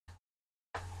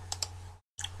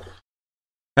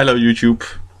Hello YouTube.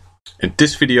 In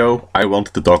this video I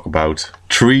wanted to talk about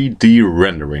 3D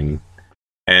rendering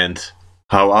and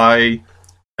how I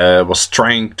was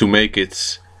trying to make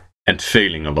it and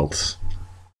failing a lot.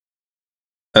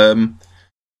 In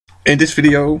this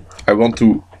video I want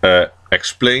to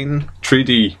explain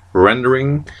 3D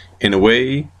rendering in a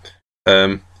way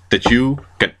that you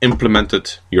can implement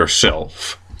it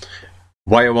yourself.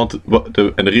 And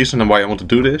the reason why I want to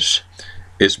do this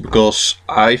is because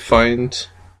I find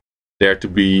there to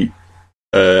be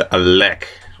a lack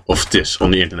of this on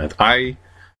the internet. I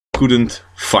couldn't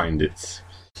find it.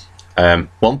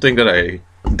 One thing that I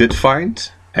did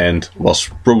find, and was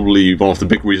probably one of the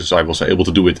big reasons I was able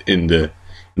to do it in the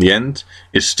end,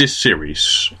 is this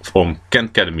series from Khan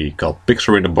Academy called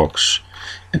Pixel in a Box.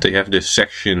 And they have this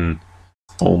section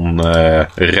on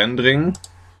rendering.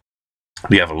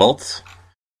 They have a lot,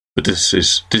 but this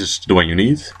is the one you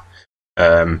need.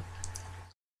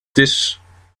 This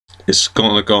is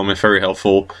going to come in very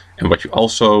helpful, and what you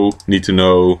also need to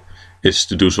know is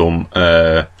to do some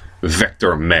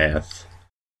vector math,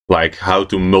 like how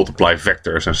to multiply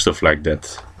vectors and stuff like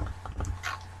that.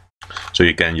 So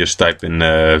you can just type in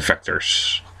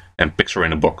vectors and Pixel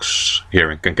in a Box here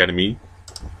in Khan Academy.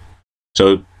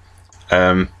 So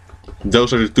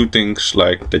those are the two things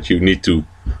like that you need to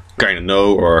kind of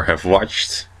know or have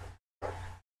watched,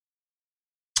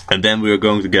 and then we are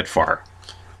going to get far.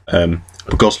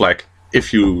 Because like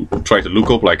if you try to look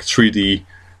up like 3D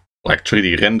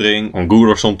rendering on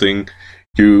Google or something,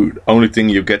 the only thing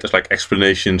you get is like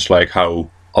explanations like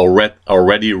how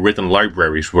already written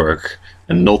libraries work,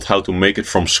 and not how to make it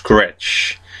from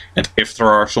scratch. And if there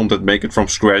are some that make it from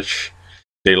scratch,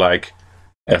 they like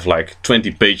have like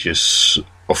 20 pages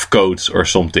of code or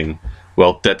something.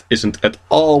 Well, that isn't at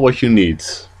all what you need.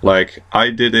 Like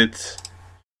I did it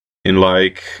in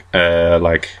like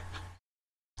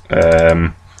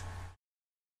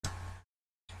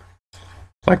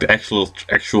the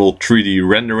actual 3D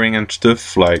rendering and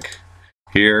stuff. Like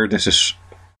here, this is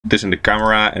this in the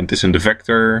camera and this in the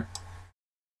vector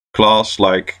class.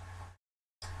 Like,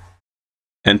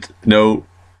 and no,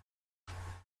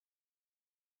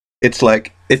 it's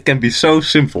like it can be so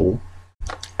simple,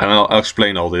 and I'll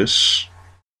explain all this.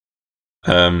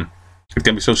 It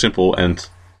can be so simple, and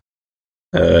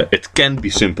it can be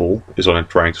simple is what I'm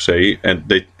trying to say,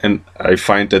 and I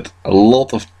find that a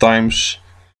lot of times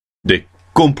they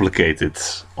complicate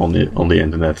it on the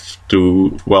internet.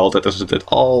 That isn't at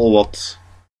all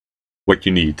what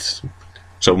you need.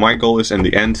 So my goal is in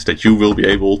the end that you will be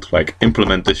able to like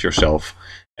implement this yourself.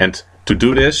 And to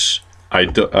do this,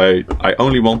 I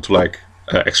only want to like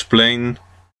explain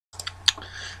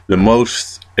the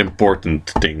most important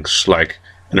things. Like,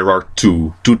 and there are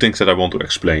two things that I want to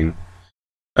explain.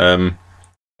 And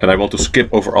I want to skip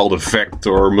over all the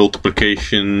vector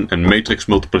multiplication and matrix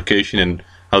multiplication and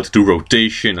how to do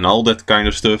rotation and all that kind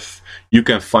of stuff. You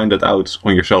can find that out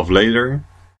on yourself later.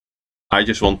 I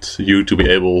just want you to be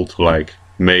able to like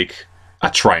make a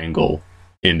triangle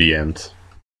in the end.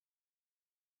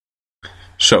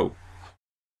 So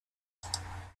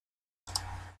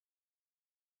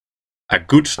a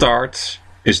good start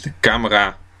is the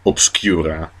camera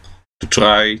obscura, to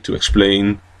try to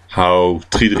explain how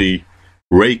 3D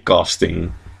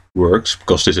raycasting works,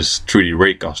 because this is 3D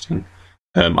raycasting.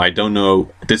 I don't know,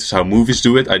 this is how movies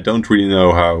do it. I don't really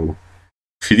know how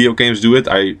video games do it.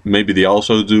 Maybe they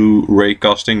also do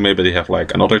raycasting, maybe they have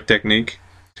like another technique.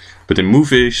 But in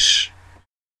movies,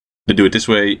 they do it this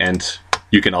way, and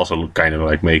you can also kind of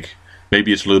like make,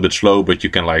 maybe it's a little bit slow, but you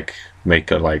can like make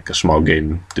a small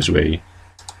game this way.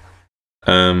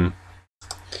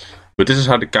 But this is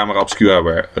how the camera obscura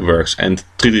works, and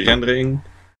 3D rendering,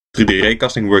 3D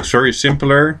raycasting works very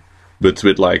simpler, but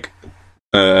with like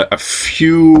a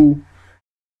few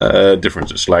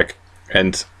differences. Like,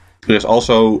 and there's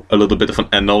also a little bit of an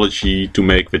analogy to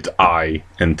make with eye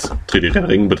and 3D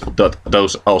rendering, but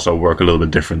those also work a little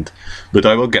bit different. But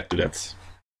I will get to that.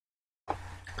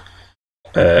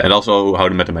 And also how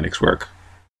the mathematics work.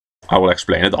 I will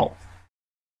explain it all.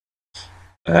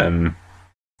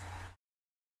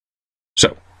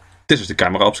 So, this is the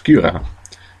camera obscura.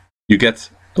 You get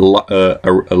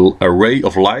a ray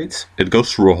of light. It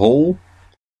goes through a hole,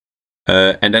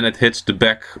 and then it hits the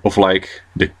back of like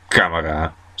the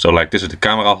camera. So like this is the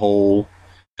camera hole,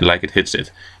 and like it hits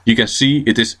it. You can see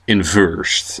it is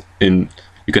inversed. You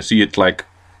can see it like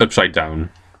upside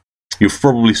down. You've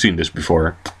probably seen this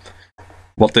before.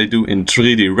 What they do in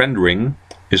 3D rendering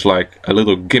is like a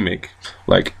little gimmick.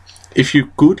 Like if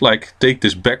you could like take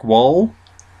this back wall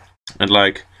and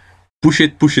like push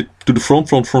it to the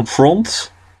front,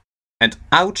 and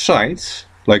outside,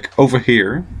 like over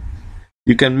here,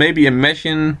 you can maybe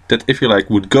imagine that if you like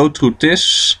would go through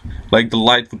this, like the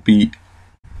light would be,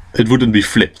 it wouldn't be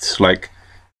flipped. Like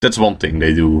that's one thing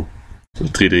they do,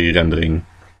 3D rendering.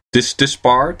 This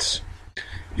part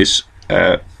is,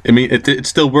 I mean, it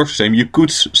still works the same. You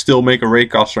could still make a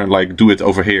raycaster and like do it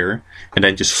over here, and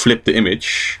then just flip the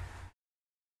image.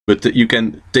 But you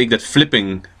can take that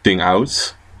flipping thing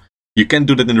out. You can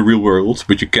do that in the real world,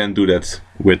 but you can't do that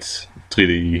with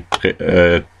 3D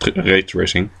ray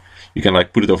tracing. You can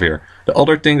like put it over here. The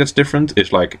other thing that's different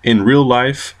is like in real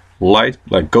life, light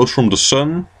like goes from the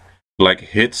sun, like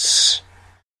hits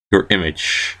your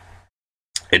image.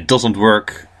 It doesn't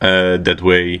work that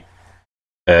way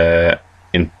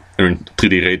in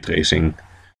 3D ray tracing.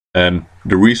 The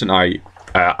reason I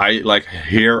like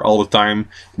here all the time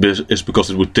is because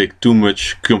it would take too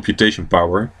much computation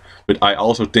power. But I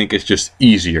also think it's just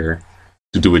easier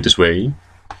to do it this way.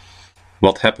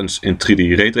 What happens in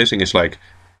 3D ray tracing is like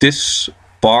this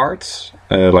part,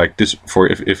 like this, for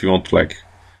if you want to like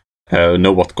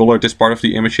know what color this part of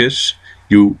the image is,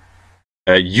 you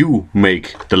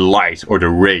make the light or the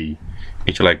ray,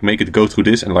 and you like make it go through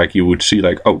this, and like you would see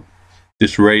like, oh,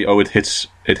 this ray, oh, it hits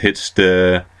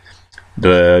the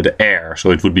air, so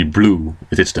it would be blue.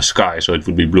 It hits the sky, so it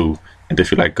would be blue. And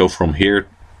if you like go from here,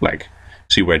 like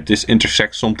see where this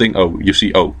intersects something, oh, you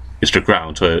see, oh, it's the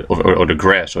ground, so, or the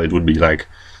grass, so it would be like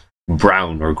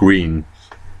brown or green.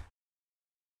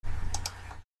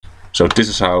 So this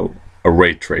is how a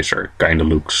ray tracer kind of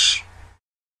looks.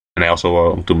 And I also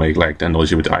want to make like the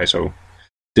analogy with ISO.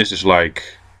 This is like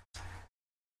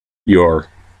your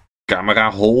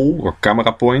camera hole or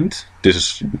camera point. This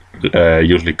is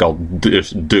usually called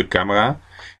the camera.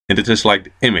 And it is like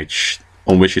the image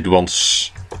on which it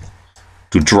wants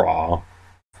to draw.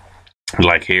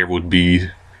 Like here would be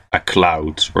a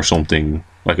cloud or something,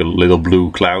 like a little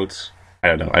blue cloud.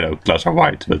 I know clouds are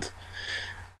white, but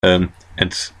and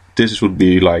this would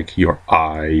be like your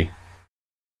eye,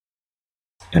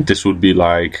 and this would be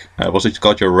like was it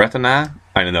called your retina?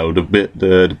 I don't know,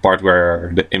 the part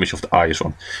where the image of the eye is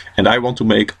on. And I want to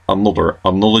make another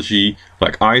analogy.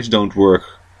 Like eyes don't work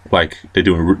like they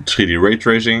do in 3D ray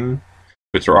tracing,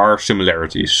 but there are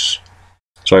similarities.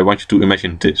 So I want you to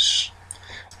imagine this.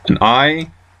 An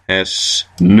eye has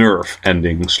nerve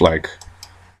endings like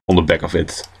on the back of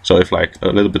it. So if like a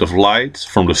little bit of light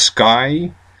from the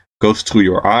sky goes through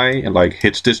your eye and like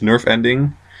hits this nerve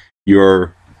ending,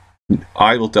 your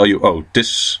eye will tell you, oh,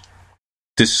 this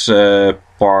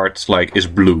part like is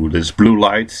blue. This blue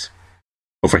light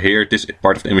over here, this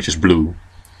part of the image is blue.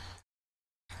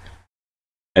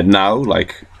 And now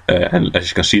like and as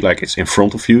you can see, like it's in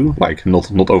front of you, like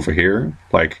not over here.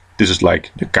 Like this is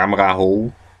like the camera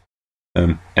hole.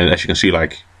 And as you can see,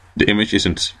 like the image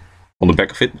isn't on the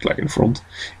back of it, but like in front.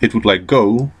 It would like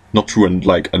go not through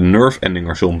like a nerve ending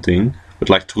or something, but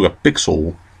like through a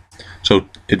pixel. So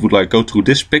it would like go through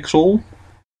this pixel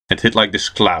and hit like this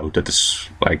cloud that is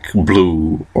like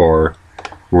blue or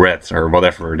red or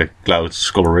whatever the cloud's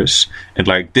color is. And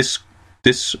like this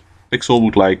pixel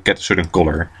would like get a certain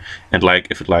color. And like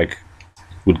if it like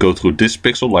would go through this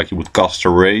pixel, like you would cast a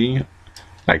ray,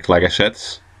 like I said.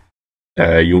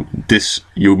 You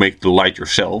make the light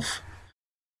yourself.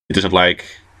 It isn't like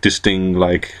this thing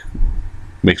like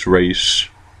makes rays.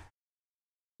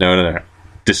 No.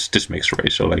 This makes a ray.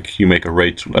 So like you make a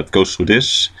ray that goes through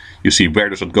this. You see where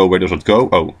does it go? Where does it go?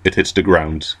 Oh, it hits the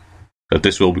ground. So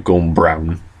this will become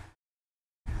brown.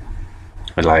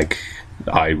 And like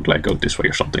the eye would like go this way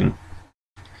or something.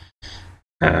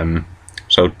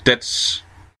 So that's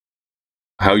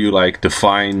how you like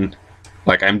define.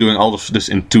 Like I'm doing all of this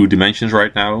in 2 dimensions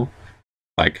right now.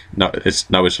 Like now it's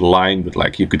a line, but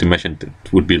like you could imagine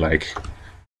it would be like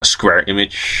a square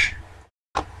image.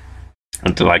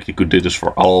 And like you could do this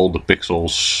for all the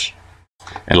pixels.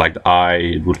 And like the eye,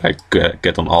 it would like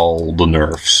get on all the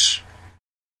nerves.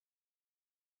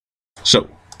 So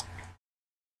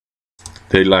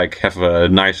they like have a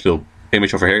nice little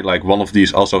image over here. Like one of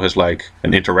these also has like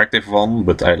an interactive one,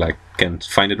 but I like can't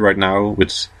find it right now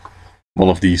with one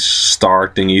of these star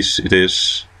thingies. It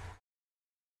is.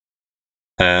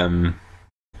 And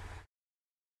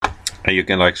you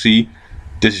can like see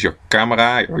this is your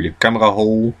camera or your camera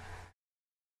hole,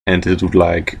 and it would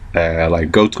like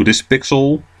go through this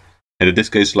pixel, and in this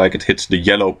case like it hits the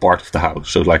yellow part of the house,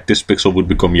 so like this pixel would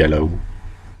become yellow.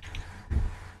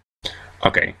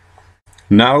 Okay,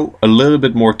 now a little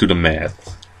bit more to the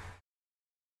math.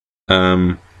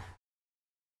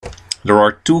 There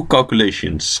are 2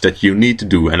 calculations that you need to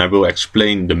do, and I will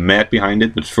explain the math behind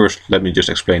it, but first let me just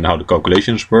explain how the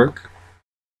calculations work.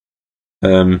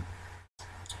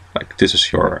 Like this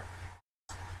is your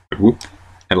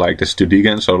and like this 2D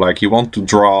again. So like you want to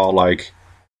draw like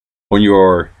on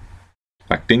your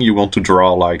like thing, you want to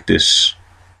draw like this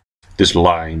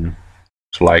line.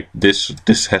 So like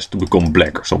this has to become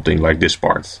black or something, like this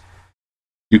part.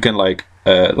 You can like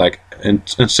and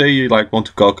say you like want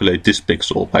to calculate this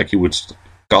pixel, like you would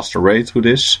cast a ray through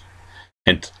this,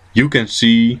 and you can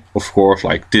see, of course,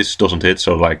 like this doesn't hit,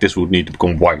 so like this would need to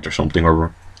become white or something,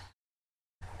 or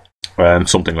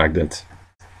something like that.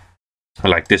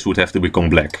 Like this would have to become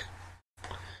black.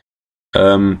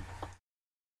 To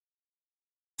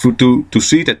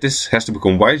see that this has to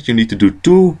become white, you need to do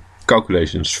two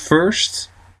calculations. First,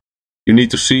 you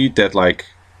need to see that like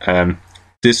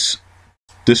this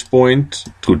point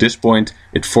to this point,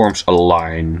 it forms a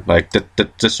line. Like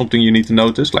that's something you need to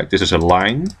notice. Like this is a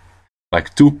line.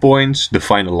 Like 2 points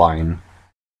define a line.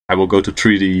 I will go to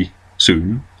 3D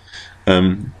soon.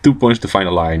 2 points define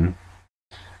a line.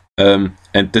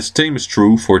 And the same is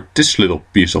true for this little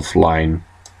piece of line.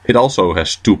 It also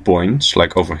has 2 points,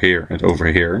 like over here and over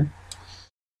here.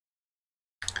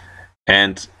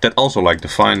 And that also like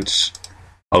defines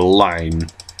a line.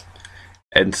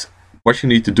 And what you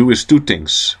need to do is two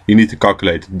things. You need to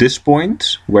calculate this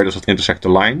point, where does it intersect the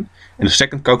line? And the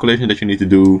second calculation that you need to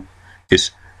do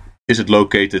is it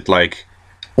located like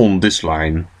on this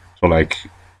line? So like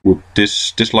with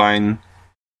this line,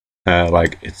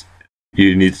 like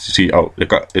you need to see, oh,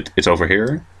 it's over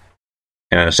here.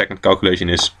 And the second calculation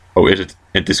is, oh, is it,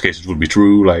 in this case it would be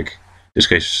true, like this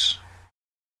case,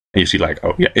 and you see like,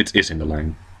 oh yeah, it is in the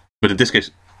line. But in this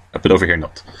case, but over here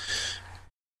not.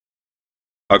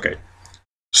 Okay,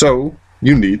 so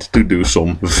you need to do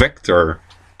some vector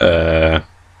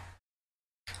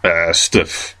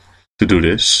stuff to do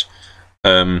this.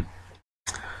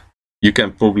 You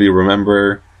can probably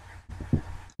remember,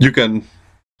 you can,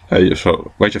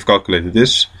 so once you've calculated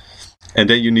this, and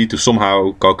then you need to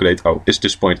somehow calculate, oh, is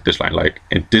this point this line? Like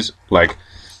in this, like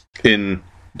in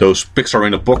those Pixar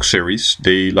in a Box series,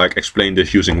 they like explain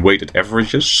this using weighted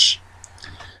averages.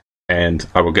 And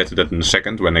I will get to that in a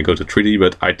second when I go to 3D,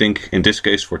 but I think in this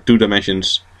case for 2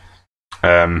 dimensions,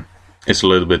 it's a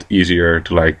little bit easier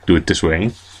to like do it this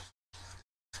way.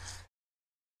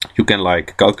 You can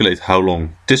like calculate how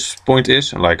long this point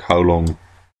is, and like how long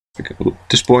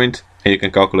this point, and you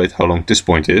can calculate how long this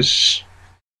point is.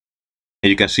 And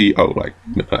you can see, oh, like,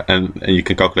 and you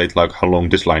can calculate like how long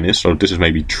this line is. So this is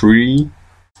maybe 3.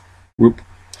 Whoop.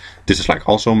 This is like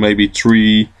also maybe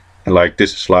 3, and like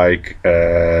this is like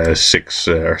 6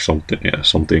 or something. Yeah,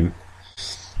 something.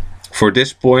 For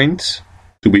this point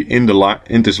to be in the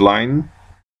in this line,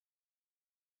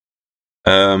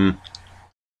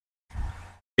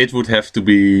 it would have to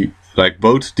be like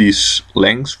both these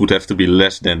lengths would have to be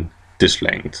less than this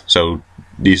length. So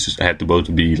these had to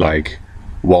both be like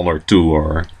 1 or 2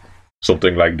 or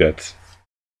something like that.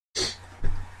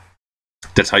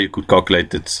 That's how you could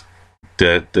calculate it.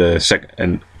 The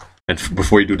second, and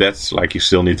before you do that, like you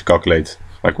still need to calculate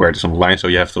like where it is on the line. So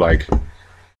you have to like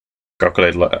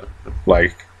calculate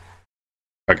like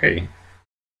okay.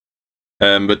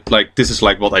 But like this is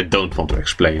like what I don't want to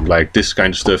explain. Like this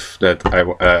kind of stuff that I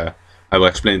will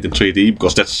explain it in 3D,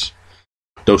 because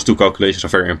those 2 calculations are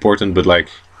very important. But like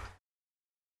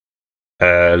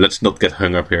let's not get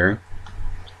hung up here.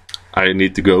 I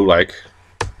need to go like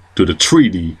to the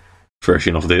 3D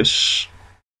version of this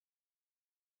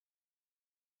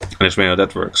and explain how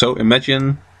that works. So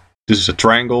imagine this is a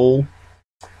triangle,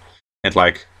 and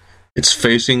like it's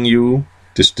facing you.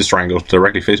 This triangle is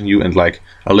directly facing you, and like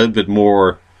a little bit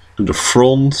more to the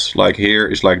front, like here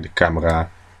is like the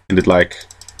camera, and it like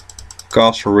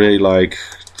casts a ray like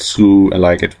through, and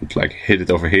like it would like hit it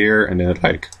over here, and then it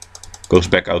like goes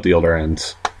back out the other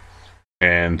end.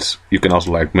 And you can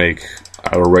also like make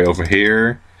a ray over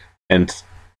here, and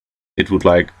it would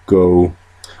like go.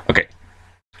 Okay,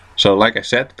 so like I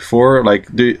said before, like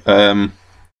the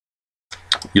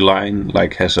your line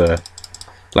like has a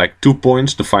like 2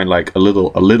 points to find like a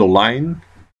little line,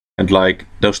 and like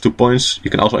those 2 points you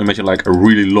can also imagine like a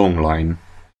really long line.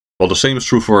 Well, the same is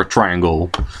true for a triangle.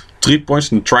 3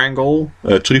 points in a triangle,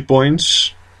 3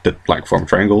 points that like form a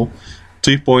triangle.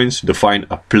 3 points define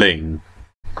a plane.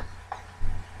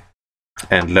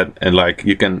 And like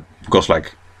you can, because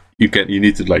like you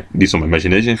need to like need some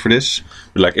imagination for this.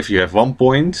 But like if you have 1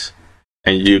 point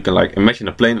and you can like imagine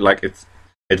a plane, like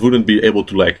it wouldn't be able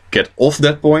to like get off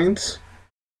that point,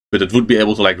 but it would be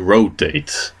able to like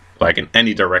rotate like in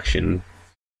any direction.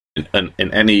 In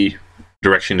any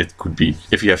direction it could be.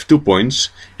 If you have 2 points,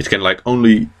 it can like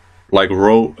only like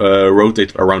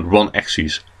rotate around one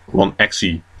axis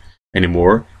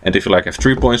anymore. And if you like have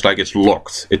 3 points, like it's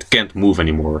locked. It can't move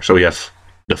anymore. So you have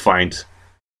defined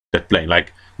that plane.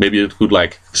 Like maybe it could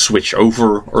like switch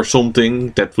over or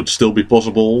something. That would still be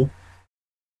possible.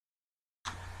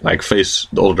 Like face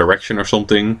the other direction or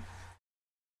something.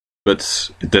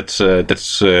 But that's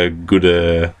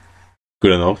good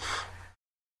enough.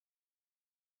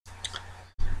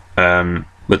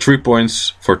 But 3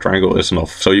 points for triangle is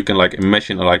enough. So you can like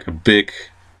imagine like a big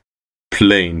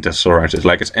plane that surrounds it.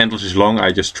 Like it's endlessly long.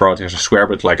 I just draw it as a square,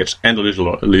 but like it's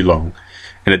endlessly long.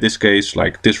 And in this case,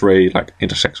 like this ray like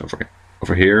intersects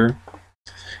over here.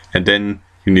 And then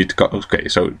you need to okay,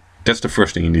 so that's the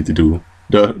first thing you need to do.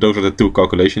 Those are the 2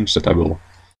 calculations that I will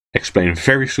explain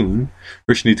very soon.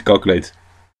 First you need to calculate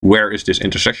where is this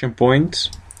intersection point.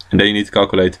 And then you need to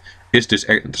calculate, is this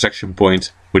intersection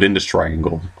point within this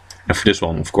triangle? And for this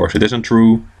one, of course, it isn't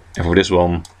true. And for this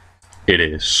one, it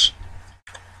is.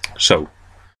 So,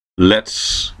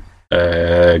 let's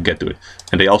get to it.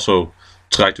 And they also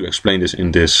try to explain this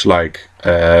in this, like,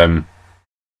 in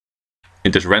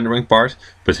this rendering part.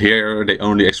 But here they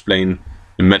only explain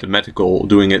the mathematical,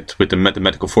 doing it with the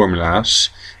mathematical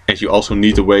formulas. And you also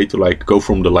need a way to, like, go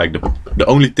from the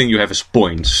only thing you have is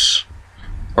points.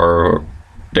 Or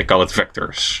they call it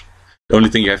vectors. The only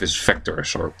thing you have is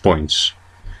vectors or points.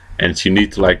 And you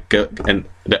need to like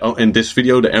in this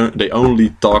video they only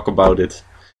talk about it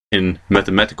in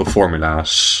mathematical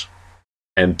formulas,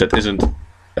 and that isn't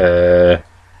I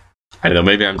don't know,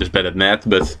 maybe I'm just bad at math,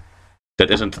 but that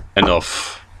isn't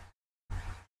enough.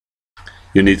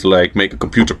 You need to like make a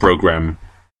computer program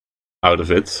out of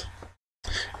it.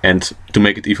 And to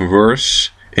make it even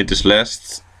worse, in this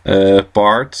last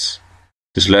part,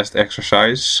 this last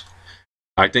exercise,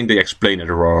 I think they explain it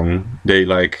wrong. They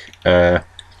like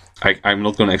I'm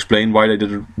not going to explain why they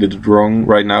did it wrong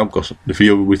right now, because the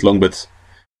video will be long, but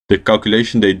the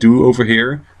calculation they do over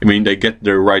here, I mean, they get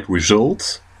the right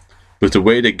result, but the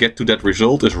way they get to that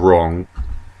result is wrong.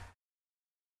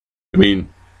 I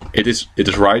mean, it is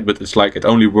right, but it's like it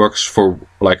only works for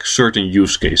like certain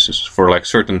use cases, for like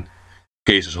certain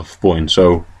cases of points.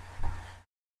 So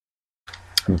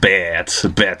bad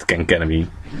Kankakee.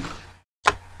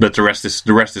 But the rest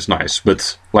is nice.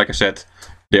 But like I said,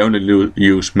 they only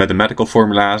use mathematical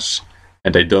formulas,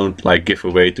 and they don't like give a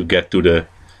way to get to the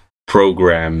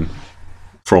program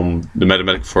from the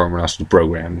mathematical formulas to the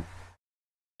program.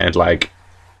 And like,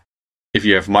 if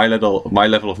you have my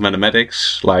level of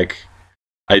mathematics, like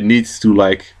I need to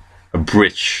like a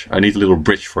bridge. I need a little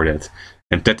bridge for that,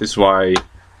 and that is why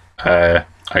I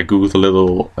googled a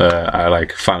little. I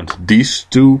like found these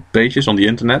 2 pages on the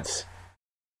internet.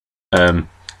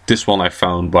 This one I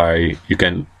found by you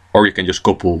can just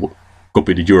copy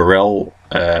the URL.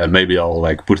 Maybe I'll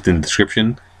like put it in the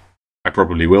description. I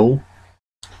probably will.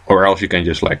 Or else you can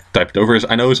just like type it over.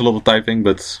 I know it's a lot of typing,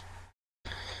 but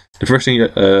the first thing.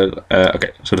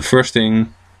 Okay, so the first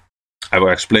thing, I will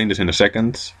explain this in a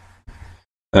second.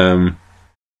 The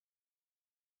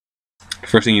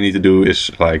first thing you need to do is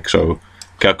like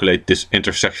calculate this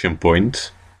intersection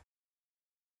point,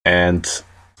 and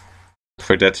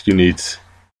for that you need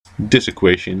this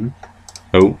equation.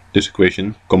 This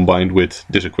equation combined with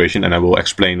this equation, and I will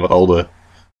explain what all the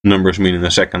numbers mean in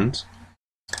a second.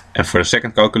 And for the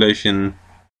second calculation,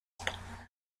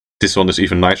 this one is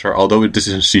even nicer, although this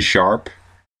is in C#.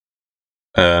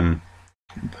 But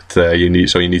you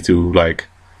need to like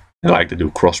I like to do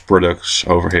cross products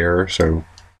over here, so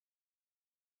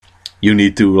you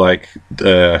need to like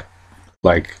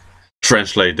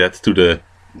translate that to the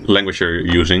language you're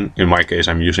using. In my case,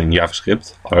 I'm using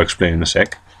JavaScript. I'll explain in a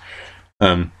sec.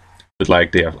 But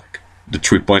like they have like the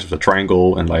 3 points of the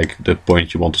triangle, and like the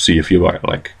point you want to see if you are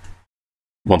like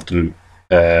want to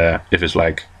if it's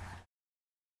like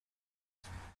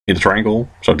in the triangle.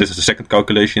 So this is the second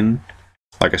calculation.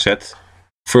 Like I said,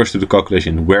 first do the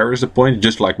calculation where is the point,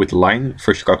 just like with the line.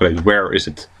 First you calculate where is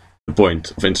it the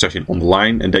point of intersection on the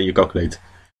line, and then you calculate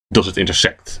does it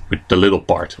intersect with the little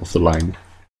part of the line.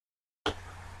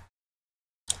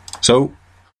 So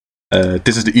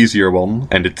this is the easier one,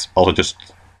 and it's also just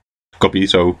copy.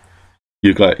 So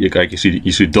you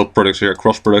see dot products here,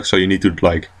 cross products. So you need to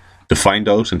like define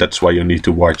those, and that's why you need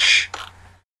to watch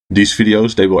these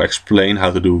videos. They will explain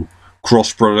how to do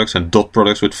cross products and dot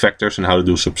products with vectors, and how to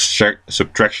do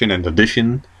subtraction and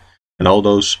addition and all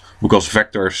those, because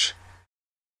vectors,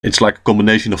 it's like a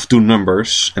combination of 2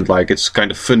 numbers, and like it's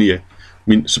kind of funny. I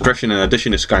mean, subtraction and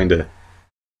addition is kind of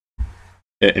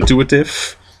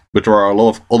intuitive, but there are a lot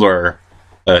of other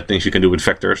things you can do with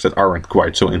vectors that aren't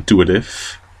quite so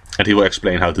intuitive, and he will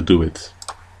explain how to do it.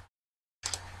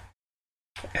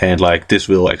 And like this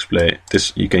will explain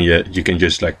this, you can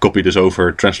just like copy this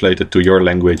over, translate it to your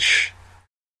language,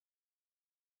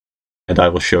 and I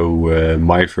will show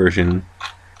my version.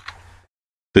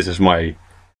 this is my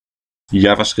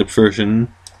JavaScript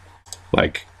version.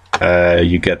 Like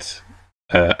you get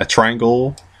a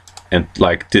triangle, and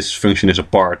like this function is a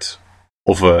part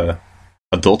of a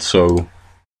dot. So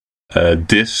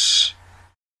this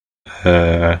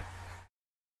I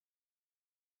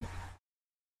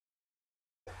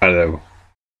don't know,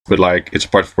 but like it's a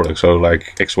part of product. So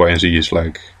like X, Y, and Z is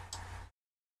like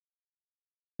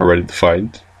already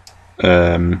defined.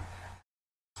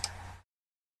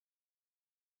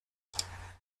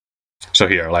 So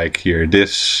here,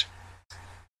 this,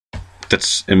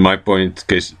 that's in my point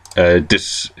case,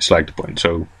 this is like the point.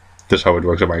 So that's how it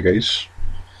works in my case.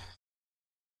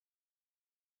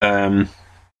 And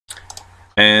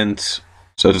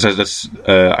so that's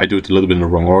I do it a little bit in the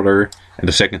wrong order. And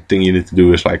the second thing you need to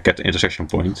do is like get the intersection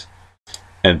point,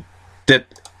 and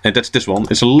that's this one.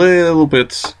 It's a little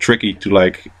bit tricky to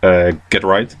like get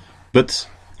right, but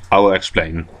I will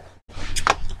explain.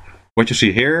 What you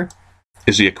see here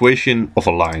is the equation of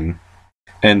a line.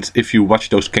 And if you watch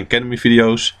those Khan Academy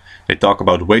videos, they talk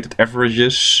about weighted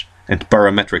averages and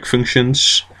parametric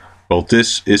functions. Well,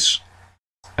 this is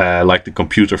like the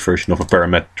computer version of a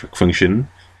parametric function.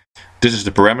 This is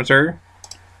the parameter.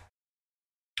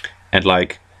 And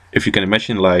like, if you can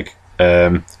imagine, like,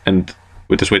 and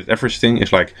with this weighted average thing,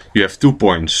 is like you have 2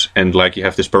 points, and like you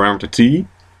have this parameter t,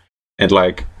 and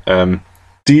like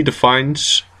t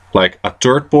defines like a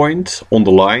third point on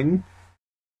the line.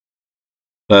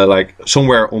 Like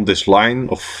somewhere on this line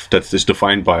of that is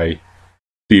defined by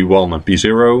p1 and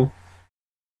p0,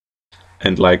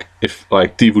 and like if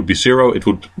like t would be 0,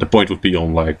 the point would be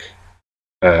on like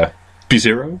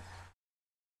p0,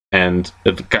 and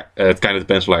it kind of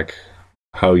depends like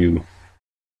how you.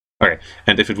 Okay,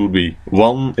 and if it would be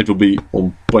 1, it would be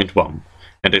on point 1,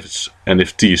 and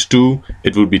if t is 2,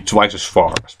 it would be twice as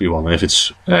far as p1, and if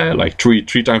it's like 3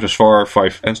 times as far,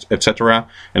 5, etc.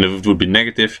 And if it would be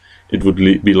negative, it would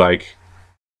be like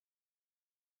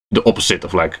the opposite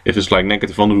of like, if it's like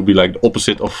 -1, it would be like the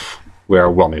opposite of where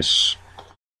 1 is.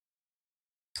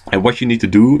 And what you need to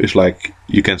do is like,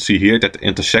 you can see here that the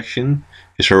intersection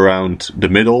is around the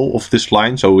middle of this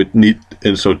line. So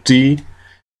so t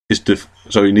is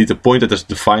so you need a point that is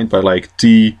defined by like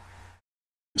t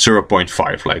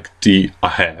 0.5, like t a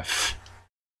half.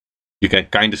 You can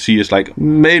kind of see it's like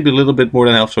maybe a little bit more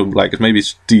than half, so like maybe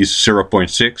t is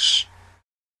 0.6.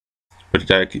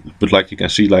 But like you can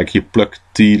see, like you plug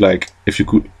t, like if you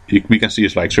could, we can see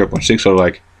it's like 0.6. So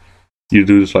like you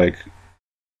do this, like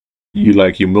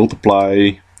you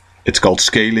multiply. It's called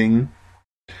scaling.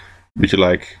 But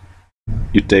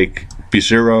you take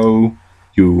p0,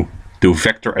 you do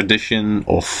vector addition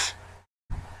of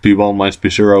p1 minus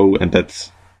p0, and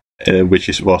that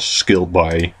was scaled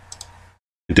by,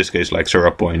 in this case, like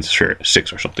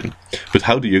 0.6 or something. But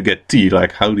how do you get t?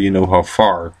 Like, how do you know how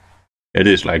far it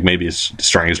is? Like, maybe this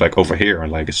triangle is like over here,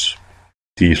 and like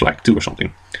t is like 2 or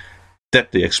something.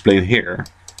 That they explain here.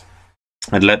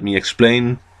 And let me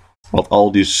explain what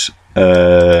all these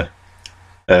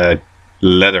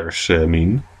letters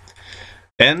mean.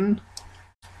 N.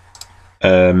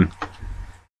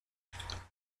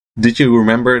 Did you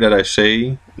remember that I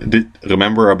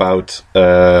remember about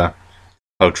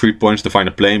how 3 points define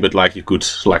a plane, but like you could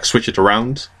like switch it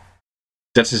around?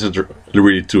 That isn't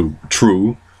really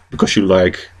true, because you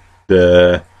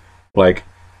the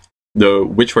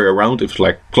which way around, if it's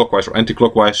like clockwise or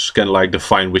anti-clockwise, can like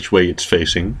define which way it's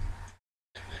facing.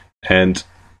 And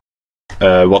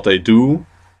what they do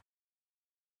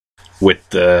with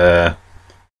the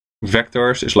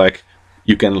vectors is like,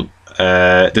 you can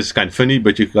this is kind of funny,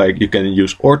 but you can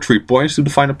use or 3 points to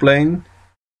define a plane,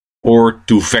 or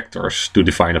 2 vectors to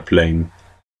define a plane.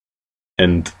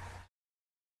 And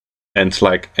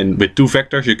with 2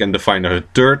 vectors you can define a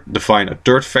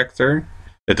third vector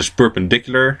that is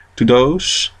perpendicular to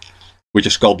those, which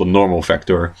is called the normal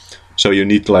vector. So you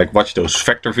need to like watch those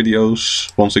vector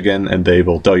videos once again, and they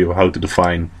will tell you how to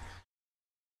define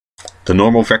the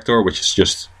normal vector, which is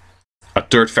just a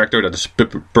third vector that is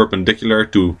perpendicular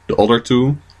to the other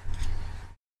 2,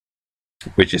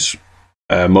 which is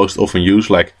most often used.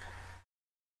 Like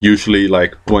usually,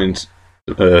 like planes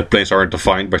aren't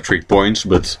defined by 3 points,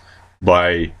 but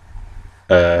by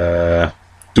 2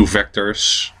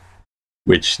 vectors,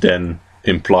 which then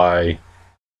imply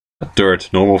a third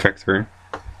normal vector,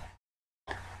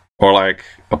 or like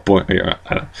a point. I don't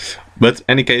know. But in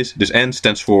any case, this n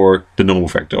stands for the normal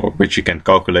vector, which you can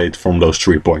calculate from those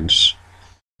 3 points.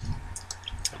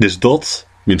 This dot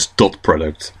means dot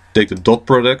product. Take the dot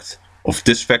product of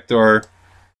this vector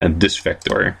and this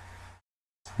vector.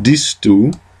 These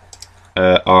 2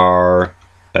 are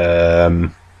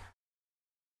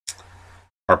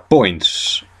are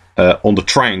points on the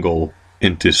triangle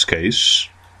in this case,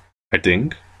 I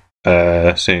think.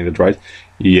 Saying that right?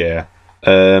 Yeah.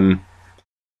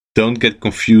 Don't get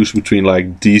confused between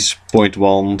like these point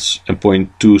ones and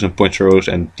point twos and point zeros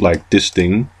and like this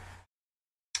thing.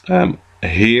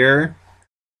 Here,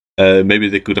 maybe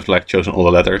they could have like chosen all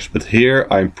the letters, but here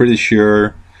I'm pretty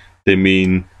sure they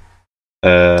mean.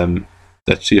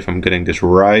 Let's see if I'm getting this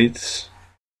right.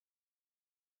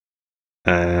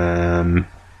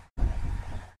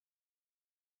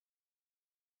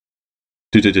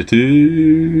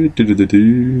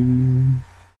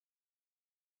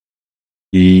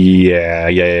 Yeah.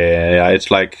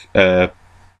 It's like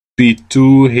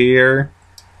P2 here.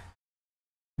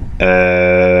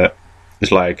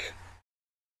 It's like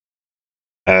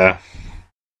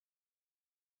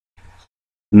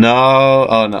no.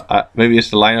 Oh no. Maybe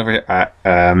it's the line over here.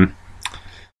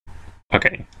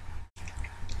 Okay.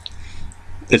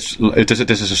 This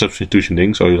is a substitution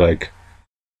thing. So like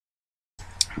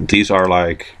these are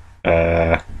like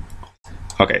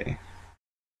okay.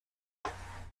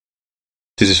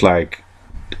 This is like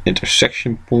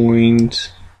intersection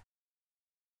point.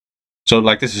 So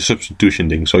like this is a substitution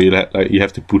thing. So you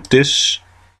have to put this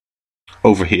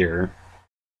over here,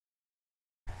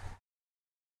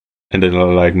 and then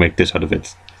like make this out of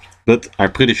it. But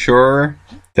I'm pretty sure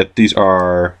that these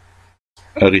are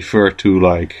referred to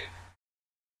like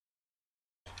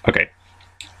okay.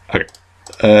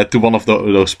 To one of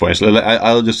those points.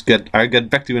 I'll get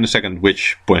back to you in a second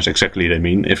which points exactly they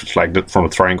mean, if it's like from a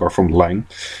triangle or from the line.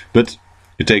 But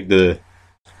you take the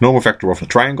normal vector of the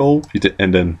triangle,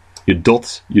 and then you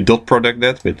dot product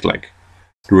that with like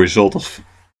the result of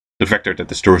the vector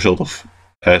that is the result of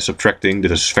subtracting.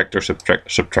 This is vector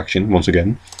subtraction once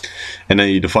again, and then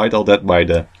you divide all that by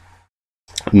the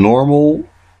normal,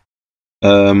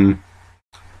 and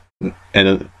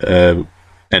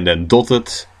then dot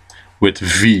it with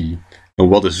V. And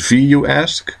what is V, you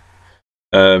ask?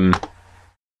 That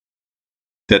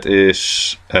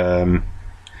is,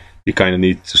 you kind of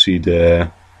need to see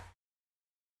the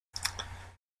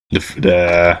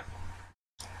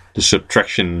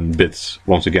subtraction bit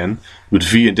once again. But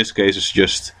V in this case is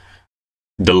just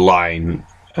the line.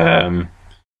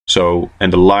 So,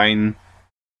 and the line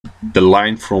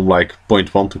from like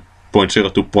point 1 to point 0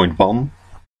 to point 1.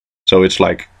 So it's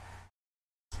like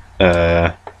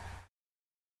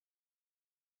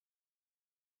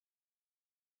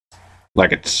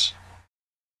it's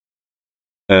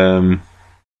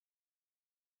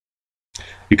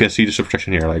you can see the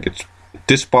subtraction here. Like it's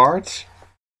this part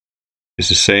is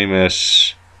the same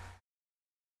as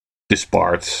this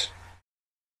part.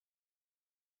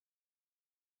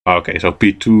 Okay, so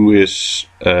P2 is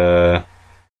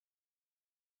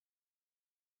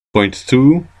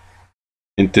 0.2.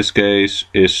 In this case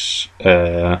is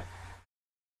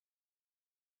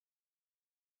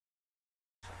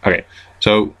okay.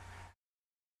 So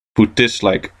put this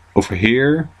like over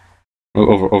here,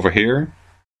 over here.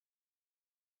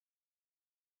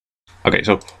 Okay,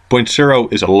 so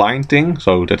 0.0 is a line thing,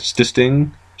 so that's this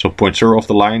thing. So 0.0 of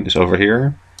the line is over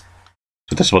here.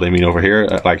 So that's what I mean over here.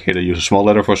 Like here they use a small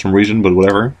letter for some reason, but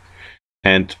whatever.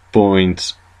 And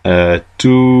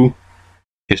 0.2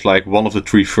 is like one of the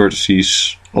three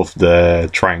vertices of the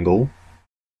triangle.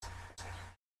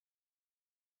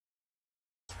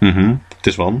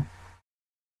 This one.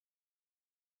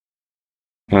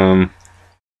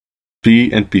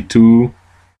 P and P2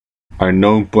 are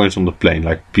known points on the plane.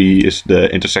 Like P is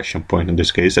the intersection point in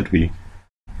this case that we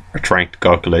are trying to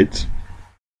calculate.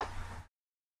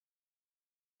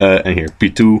 And here,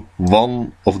 P2,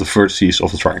 one of the vertices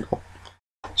of the triangle.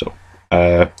 So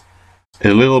a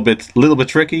little bit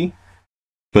tricky,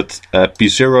 but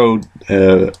P0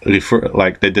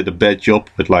 like they did a bad job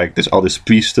with like all this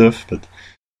P stuff. But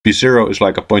P0 is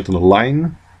like a point on the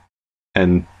line,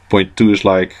 and 0.2 is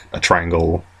like a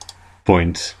triangle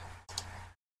point.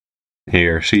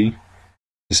 Here, see,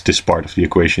 it's this part of the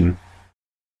equation.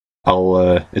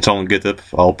 It's on GitHub.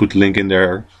 I'll put the link in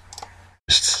there.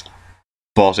 Just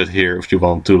pause it here if you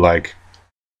want to like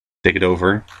take it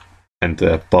over, and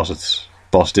pause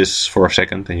this for a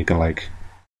second, and you can like,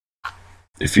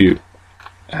 if you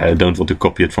don't want to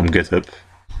copy it from GitHub.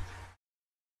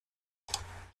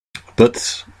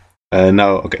 But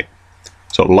now, okay.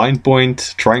 So line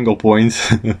point, triangle point.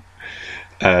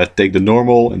 Take the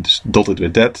normal and just dot it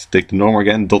with that. Take the normal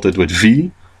again, dot it with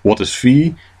V. What is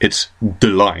V? It's the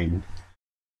line.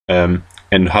 And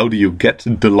how do you get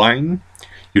the line?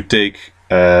 You take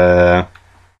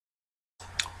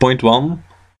 0.1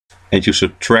 and you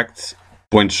subtract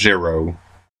 0.0.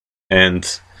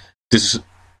 And this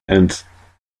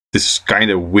is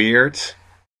kind of weird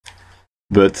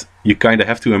but you kind of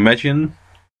have to imagine,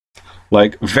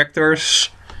 like vectors.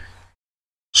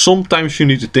 Sometimes you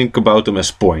need to think about them as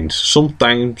points.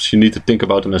 Sometimes you need to think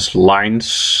about them as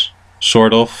lines,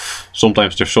 sort of.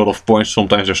 Sometimes they're sort of points,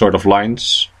 sometimes they're sort of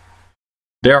lines.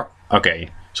 They're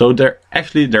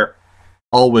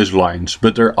always lines,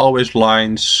 but they're always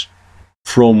lines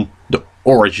from the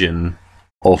origin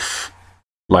of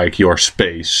like your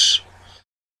space.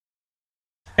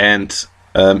 And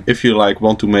if you like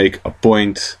want to make a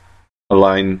point, a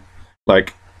line,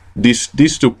 like these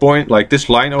 2 points, like this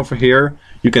line over here,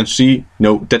 you can see,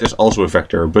 no, that is also a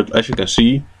vector. But as you can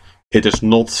see, it is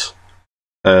not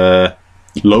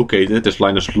located. This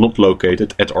line is not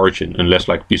located at origin, unless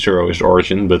like P0 is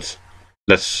origin. But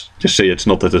let's just say it's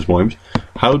not at this point.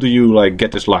 How do you like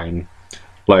get this line?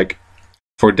 Like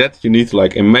for that, you need to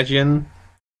like imagine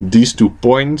these 2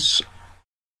 points.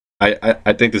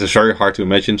 I think this is very hard to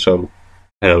imagine, so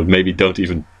maybe don't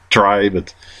even try.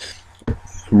 But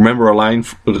remember a line.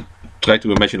 Try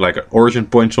to imagine like an origin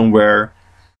point somewhere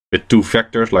with 2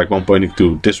 vectors, like one pointing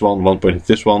to this one pointing to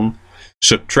this one.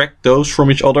 Subtract those from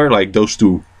each other, like those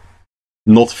 2,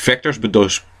 not vectors, but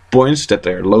those points that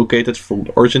they're located from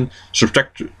the origin.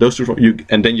 Subtract those 2 from you,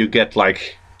 and then you get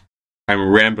like, I'm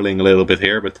rambling a little bit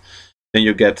here, but then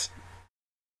you get,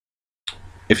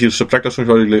 if you subtract those from each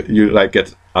other, you like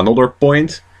get another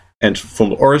point, and from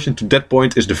the origin to that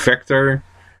point is the vector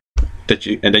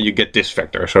and then you get this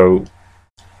vector. So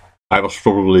I was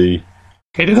probably,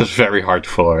 okay, this is very hard to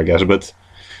follow, I guess, but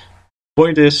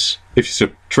point is, if you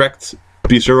subtract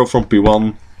P0 from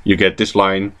P1, you get this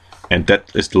line, and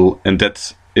that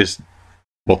is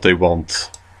what they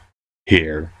want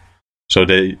here. So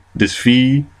this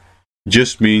V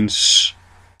just means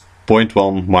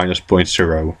 0.1 minus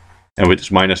 0.0, and with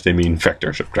this minus they mean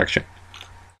vector subtraction.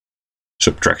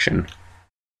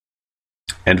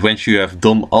 And once you have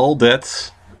done all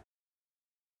that,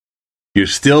 you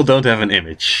still don't have an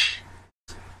image.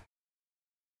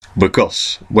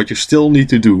 Because what you still need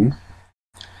to do,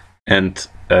 and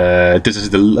this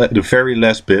is the very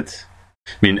last bit.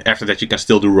 I mean, after that you can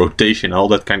still do rotation, all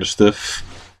that kind of stuff.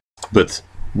 But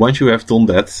once you have done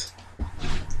that,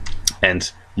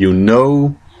 and you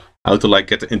know how to like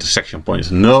get the intersection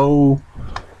points, know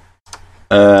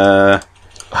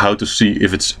how to see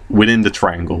if it's within the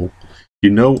triangle, you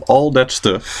know all that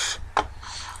stuff,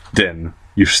 then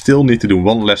you still need to do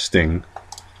one last thing.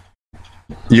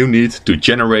 You need to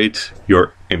generate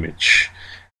your image.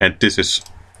 And this is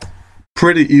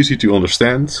pretty easy to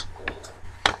understand.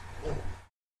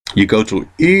 You go to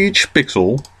each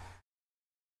pixel.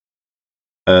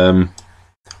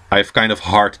 I've kind of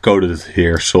hard coded it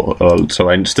here, so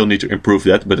I still need to improve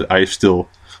that, but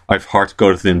I've hard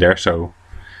coded it in there, so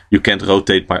you can't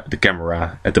rotate the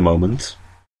camera at the moment.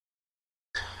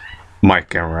 My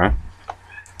camera.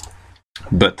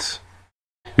 But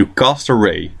you cast a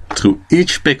ray through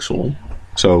each pixel.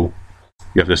 So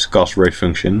you have this cast ray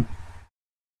function.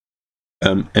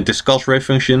 And this cast ray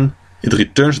function, it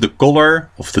returns the color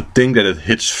of the thing that it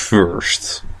hits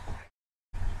first.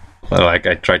 Like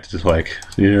I tried to like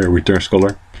here, returns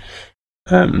color.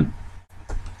 Yeah,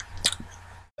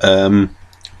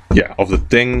 of the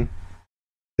thing.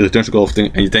 It returns the color of the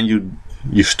thing, and then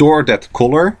you store that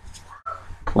color.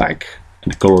 Like,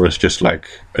 the color is just like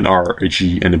an R, a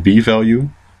G, and a B value.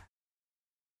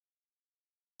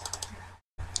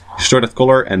 You store that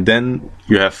color, and then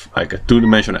you have like a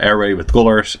 2-dimensional array with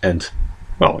colors, and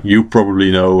well, you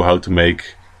probably know how to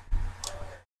make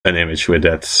an image with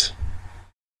that.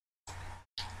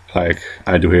 Like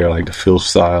I do here, like the fill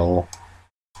style,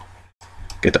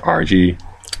 get the RG.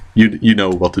 You know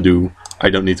what to do. I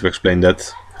don't need to explain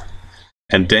that.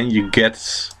 And then you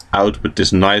get out with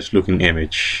this nice looking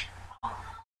image.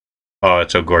 Oh,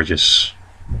 it's so gorgeous.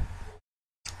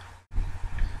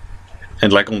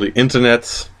 And like on the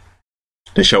internet,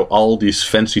 they show all these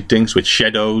fancy things with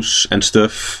shadows and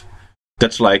stuff.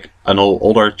 That's like an whole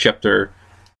other chapter.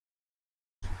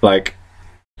 Like,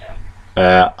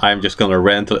 I'm just gonna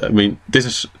rant. I mean,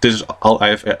 this is all I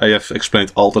have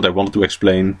explained all that I wanted to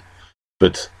explain,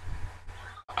 but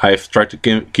I've tried to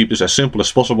keep this as simple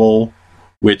as possible,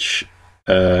 which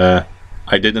I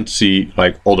didn't see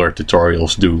like other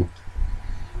tutorials do.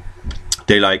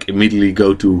 They like immediately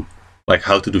go to like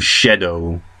how to do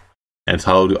shadow and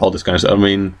how to do all this kind of stuff. I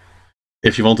mean,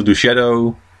 if you want to do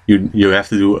shadow, you have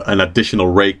to do an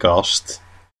additional raycast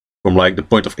from like the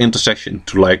point of intersection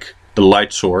to like the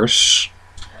light source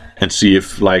and see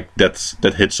if like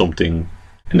that hits something,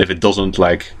 and if it doesn't,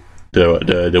 like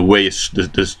the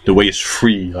way is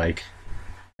free, like,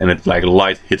 and it like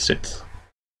light hits it.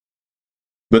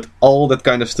 But all that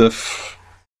kind of stuff,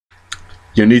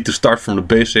 you need to start from the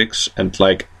basics, and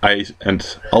like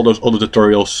all those other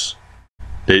tutorials,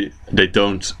 they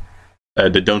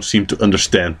don't seem to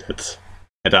understand it,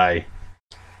 and I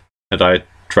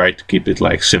try to keep it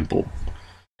like simple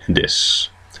in this.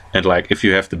 And like if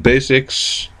you have the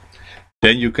basics,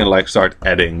 then you can like start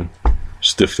adding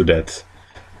stuff to that.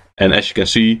 And as you can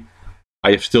see,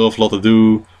 I still have a lot to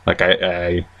do. Like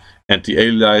I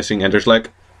anti-aliasing, and there's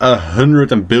like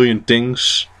 100 billion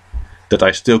things that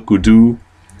I still could do,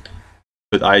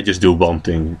 but I just do one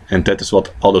thing, and that is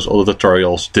what all those other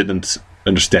tutorials didn't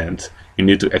understand. You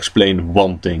need to explain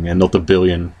one thing and not a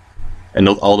billion, and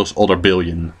not all those other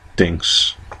billion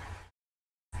things.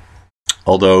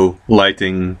 Although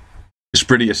lighting is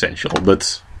pretty essential,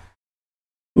 but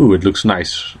ooh, it looks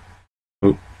nice.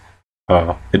 Ooh.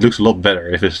 It looks a lot better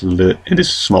if it is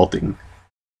a small thing.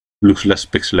 It looks less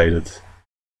pixelated.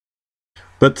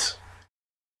 But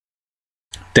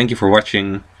thank you for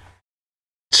watching.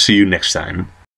 See you next time.